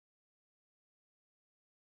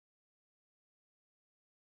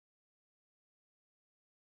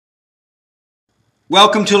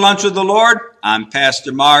Welcome to Lunch with the Lord. I'm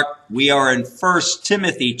Pastor Mark. We are in 1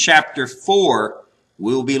 Timothy chapter 4.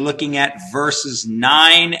 We'll be looking at verses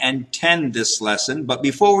 9 and 10 this lesson. But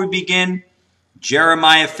before we begin,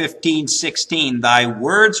 Jeremiah 15:16, Thy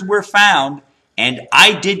words were found, and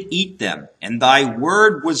I did eat them, and thy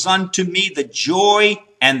word was unto me the joy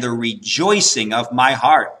and the rejoicing of my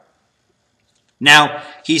heart. Now,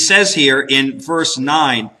 he says here in verse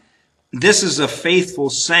 9, this is a faithful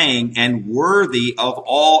saying and worthy of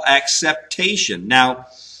all acceptation. Now,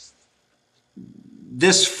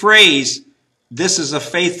 this phrase, this is a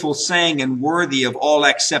faithful saying and worthy of all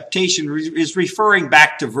acceptation, is referring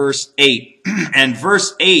back to verse 8. And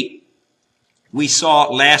verse 8, we saw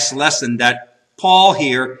last lesson that Paul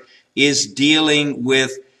here is dealing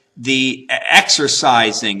with the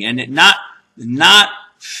exercising, and not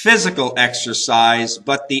physical exercise,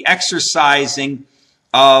 but the exercising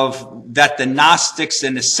of that the Gnostics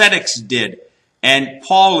and ascetics did. And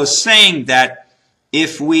Paul is saying that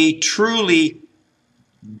if we truly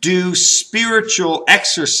do spiritual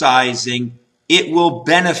exercising, it will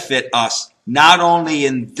benefit us not only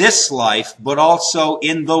in this life, but also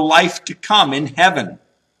in the life to come in heaven.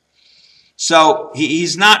 So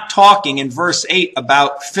he's not talking in verse 8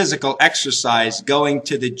 about physical exercise, going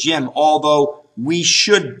to the gym, although we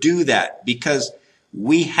should do that because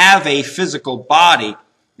we have a physical body,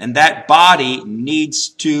 and that body needs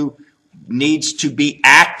to be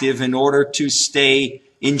active in order to stay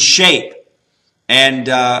in shape. And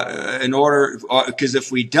because if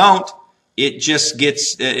we don't, it just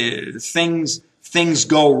gets things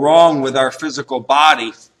go wrong with our physical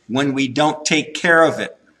body when we don't take care of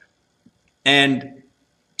it. And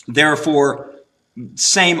therefore,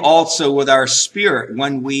 same also with our spirit.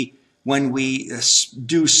 When we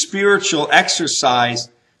do spiritual exercise,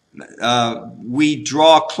 we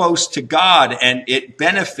draw close to God, and it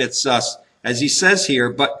benefits us, as he says here.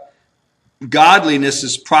 But godliness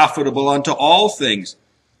is profitable unto all things.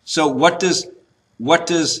 So what does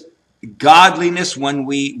godliness, when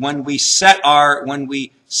we set our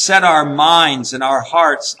minds and our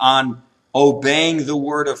hearts on obeying the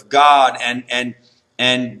word of God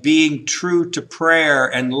and being true to prayer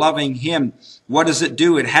and loving him, what does it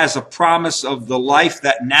do? It has a promise of the life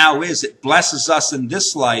that now is. It blesses us in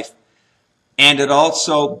this life, and it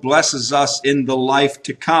also blesses us in the life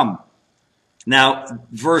to come. Now,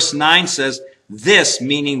 verse 9 says, this,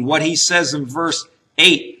 meaning what he says in verse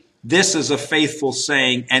 8, this is a faithful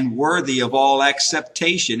saying and worthy of all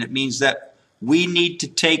acceptation. It means that we need to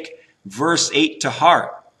take verse 8 to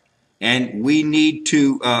heart, and we need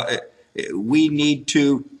to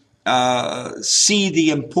see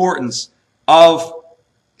the importance of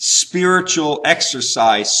spiritual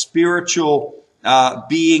exercise, spiritual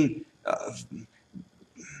being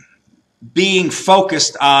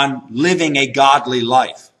focused on living a godly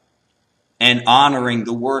life and honoring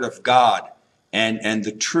the Word of God and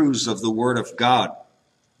the truths of the Word of God.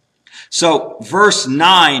 So verse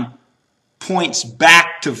 9 points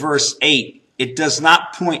back to verse 8. It does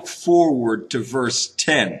not point forward to verse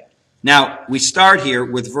 10. Now, we start here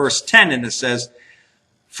with verse 10, and it says,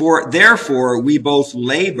 For therefore we both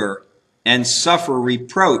labor and suffer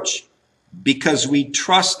reproach, because we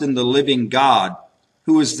trust in the living God,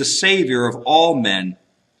 who is the Savior of all men,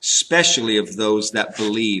 especially of those that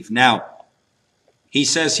believe. Now, he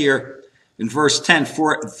says here in verse 10,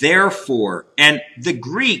 for therefore, and the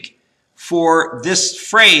Greek for this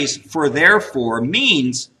phrase, for therefore,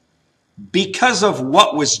 means because of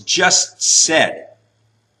what was just said.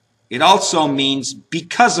 It also means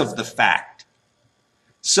because of the fact.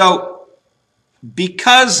 So,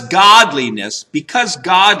 because godliness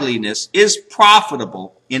is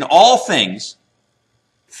profitable in all things,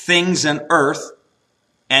 things in earth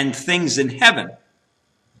and things in heaven,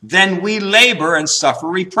 then we labor and suffer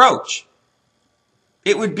reproach.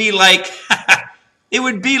 It would be like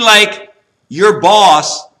your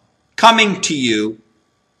boss coming to you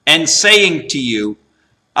and saying to you,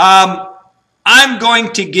 I'm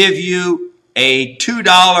going to give you a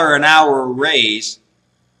 $2 an hour raise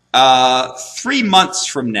 3 months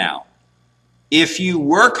from now. If you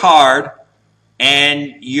work hard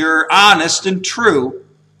and you're honest and true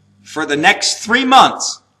for the next 3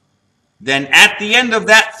 months, then at the end of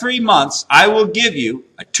that 3 months, I will give you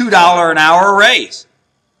a $2 an hour raise,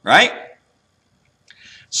 right?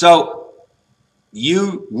 So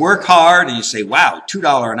you work hard and you say, wow,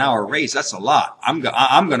 $2 an hour raise, that's a lot. I'm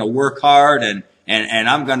going to work hard and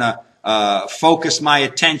I'm going to focus my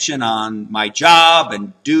attention on my job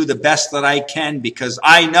and do the best that I can, because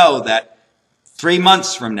I know that 3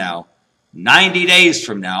 months from now, 90 days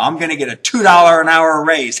from now, I'm going to get a $2 an hour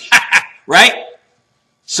raise, right?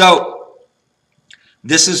 So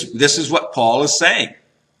This is what Paul is saying.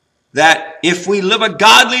 That if we live a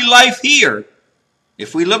godly life here,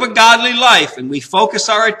 if we live a godly life and we focus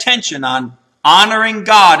our attention on honoring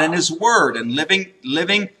God and His Word and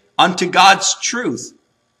living unto God's truth,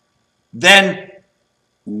 then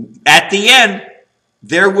at the end,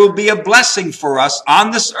 there will be a blessing for us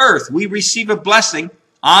on this earth. We receive a blessing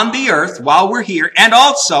on the earth while we're here, and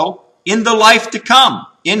also in the life to come,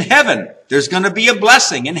 in heaven. There's going to be a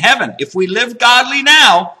blessing in heaven. If we live godly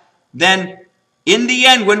now, then in the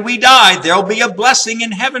end, when we die, there'll be a blessing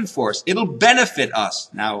in heaven for us. It'll benefit us.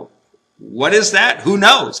 Now, what is that? Who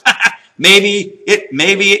knows? Maybe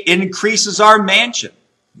it increases our mansion.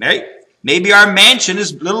 Right? Maybe our mansion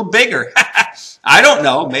is a little bigger. I don't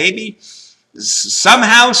know. Maybe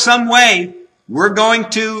somehow, some way, we're going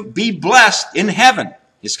to be blessed in heaven.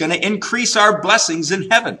 It's going to increase our blessings in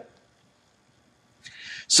heaven.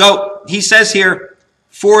 So he says here,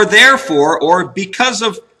 for therefore, or because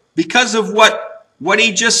of what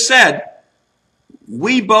he just said,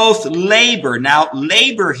 we both labor. Now,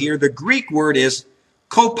 labor here, the Greek word is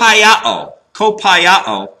kopaiao,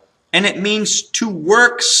 and it means to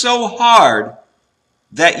work so hard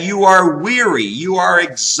that you are weary, you are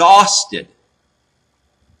exhausted.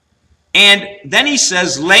 And then he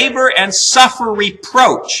says, labor and suffer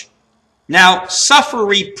reproach. Now, suffer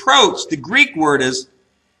reproach, the Greek word is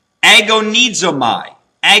agonizomai,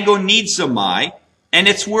 and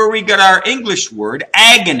it's where we get our English word,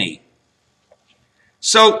 agony.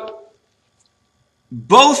 So,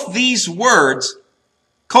 both these words,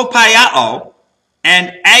 kopaiao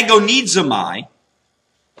and agonizomai,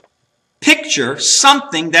 picture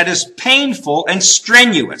something that is painful and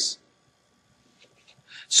strenuous.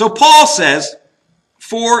 So Paul says,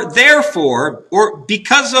 for therefore, or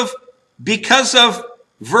because of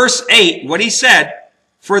verse 8, what he said,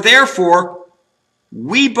 for therefore,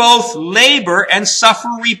 we both labor and suffer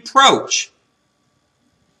reproach.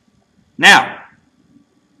 Now,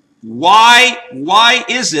 why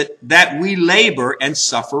is it that we labor and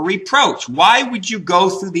suffer reproach? Why would you go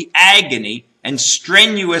through the agony and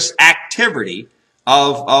strenuous activity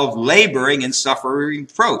of laboring and suffering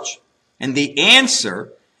reproach? And the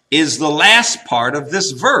answer is the last part of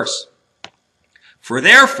this verse. For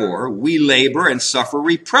therefore, we labor and suffer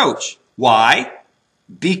reproach. Why?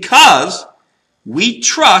 Because we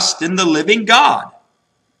trust in the living God,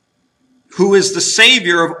 who is the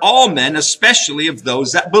Savior of all men, especially of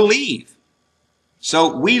those that believe.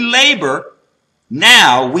 So we labor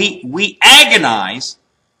now, we agonize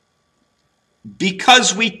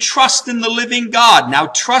because we trust in the living God. Now,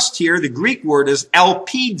 trust here, the Greek word is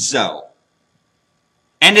elpizo,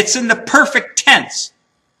 and it's in the perfect tense.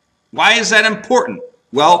 Why is that important?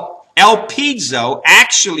 Well, elpizo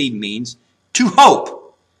actually means to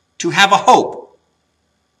hope, to have a hope.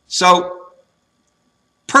 So,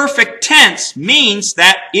 perfect tense means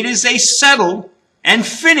that it is a settled and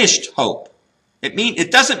finished hope.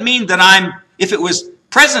 It doesn't mean that if it was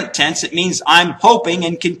present tense, it means I'm hoping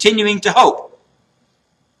and continuing to hope.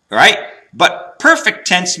 All right? But perfect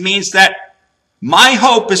tense means that my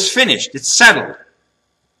hope is finished. It's settled.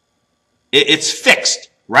 It's fixed.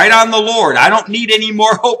 Right on the Lord. I don't need any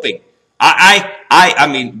more hoping. I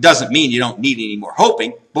mean, doesn't mean you don't need any more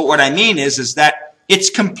hoping, but what I mean is that it's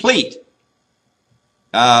complete.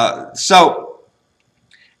 So,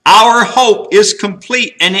 our hope is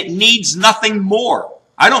complete and it needs nothing more.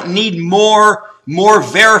 I don't need more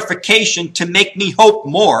verification to make me hope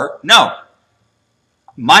more. No.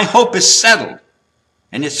 My hope is settled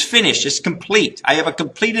and it's finished. It's complete. I have a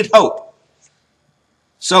completed hope.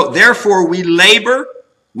 So, therefore, we labor,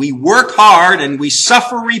 we work hard, and we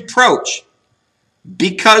suffer reproach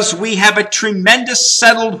because we have a tremendous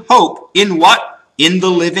settled hope in what? In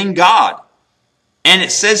the living God. And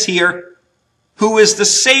it says here, who is the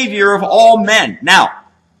Savior of all men. Now,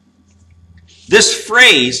 this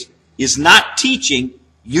phrase is not teaching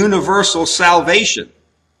universal salvation.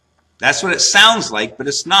 That's what it sounds like, but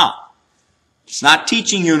it's not. It's not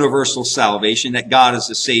teaching universal salvation, that God is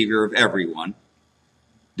the Savior of everyone.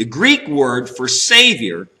 The Greek word for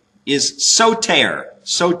Savior is soter.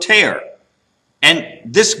 And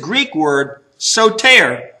this Greek word,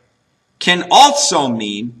 soter, can also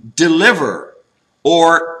mean deliverer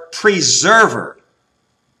or preserver.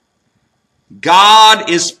 God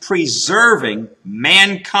is preserving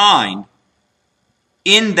mankind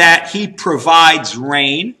in that He provides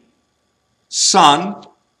rain, sun,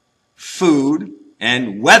 food,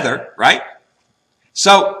 and weather, right?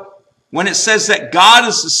 So, when it says that God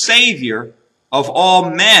is the Savior of all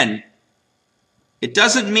men, it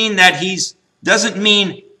doesn't mean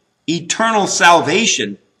eternal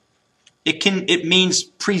salvation It means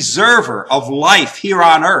preserver of life here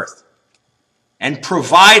on earth and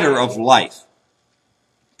provider of life.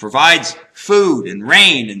 Provides food and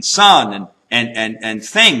rain and sun and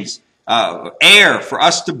things, air for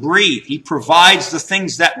us to breathe. He provides the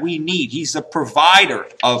things that we need. He's a provider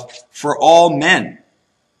for all men.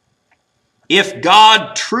 If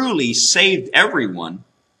God truly saved everyone,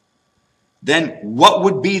 then what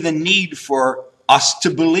would be the need for us to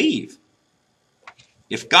believe?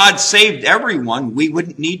 If God saved everyone, we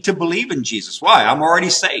wouldn't need to believe in Jesus. Why? I'm already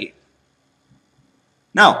saved.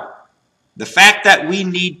 No. The fact that we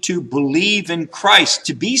need to believe in Christ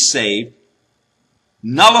to be saved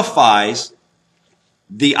nullifies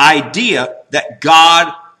the idea that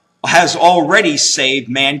God has already saved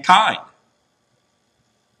mankind.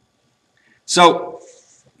 So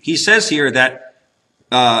he says here that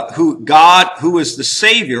God, who is the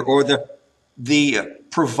Savior or the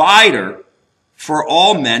provider for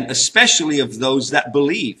all men, especially of those that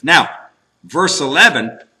believe. Now, verse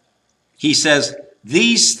 11, he says,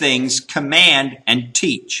 these things command and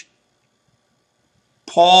teach.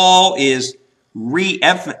 Paul is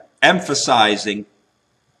re-emphasizing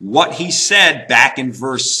what he said back in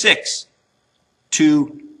verse 6,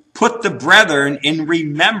 to put the brethren in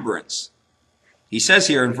remembrance. He says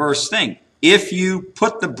here in verse thing, if you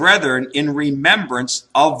put the brethren in remembrance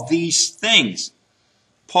of these things.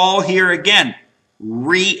 Paul here again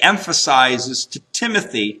re-emphasizes to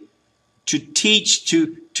Timothy to teach,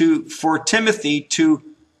 for Timothy to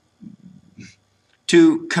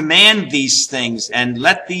command these things and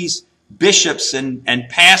let these bishops and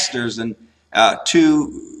pastors and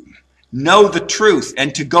to know the truth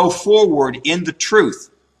and to go forward in the truth.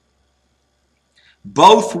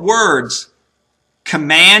 Both words,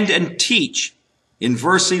 command and teach, in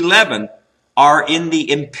verse 11, are in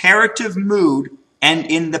the imperative mood and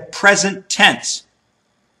in the present tense,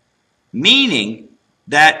 meaning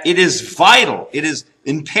that it is vital. It is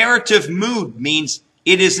imperative mood means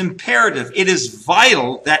it is imperative. It is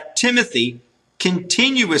vital that Timothy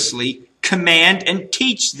continuously command and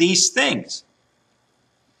teach these things.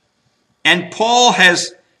 And Paul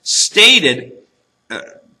has stated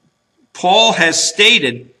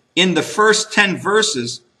in the first 10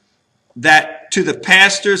 verses that to the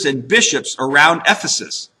pastors and bishops around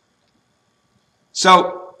Ephesus.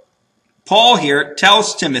 So Paul here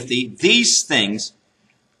tells Timothy these things,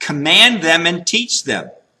 command them and teach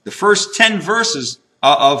them. The first 10 verses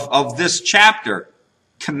of this chapter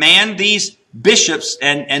command these bishops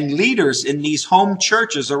and leaders in these home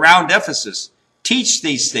churches around Ephesus. Teach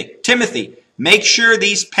these things. Timothy, make sure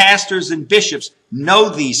these pastors and bishops know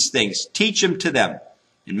these things. Teach them to them.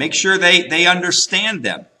 And make sure they understand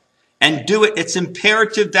them. And do it. It's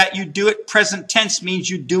imperative that you do it. Present tense means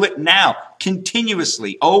you do it now,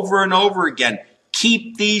 continuously, over and over again.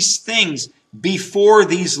 Keep these things before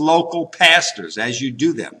these local pastors as you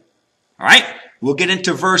do them. All right? We'll get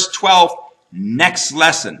into verse 12 next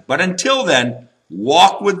lesson. But until then,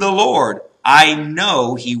 walk with the Lord. I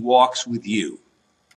know He walks with you.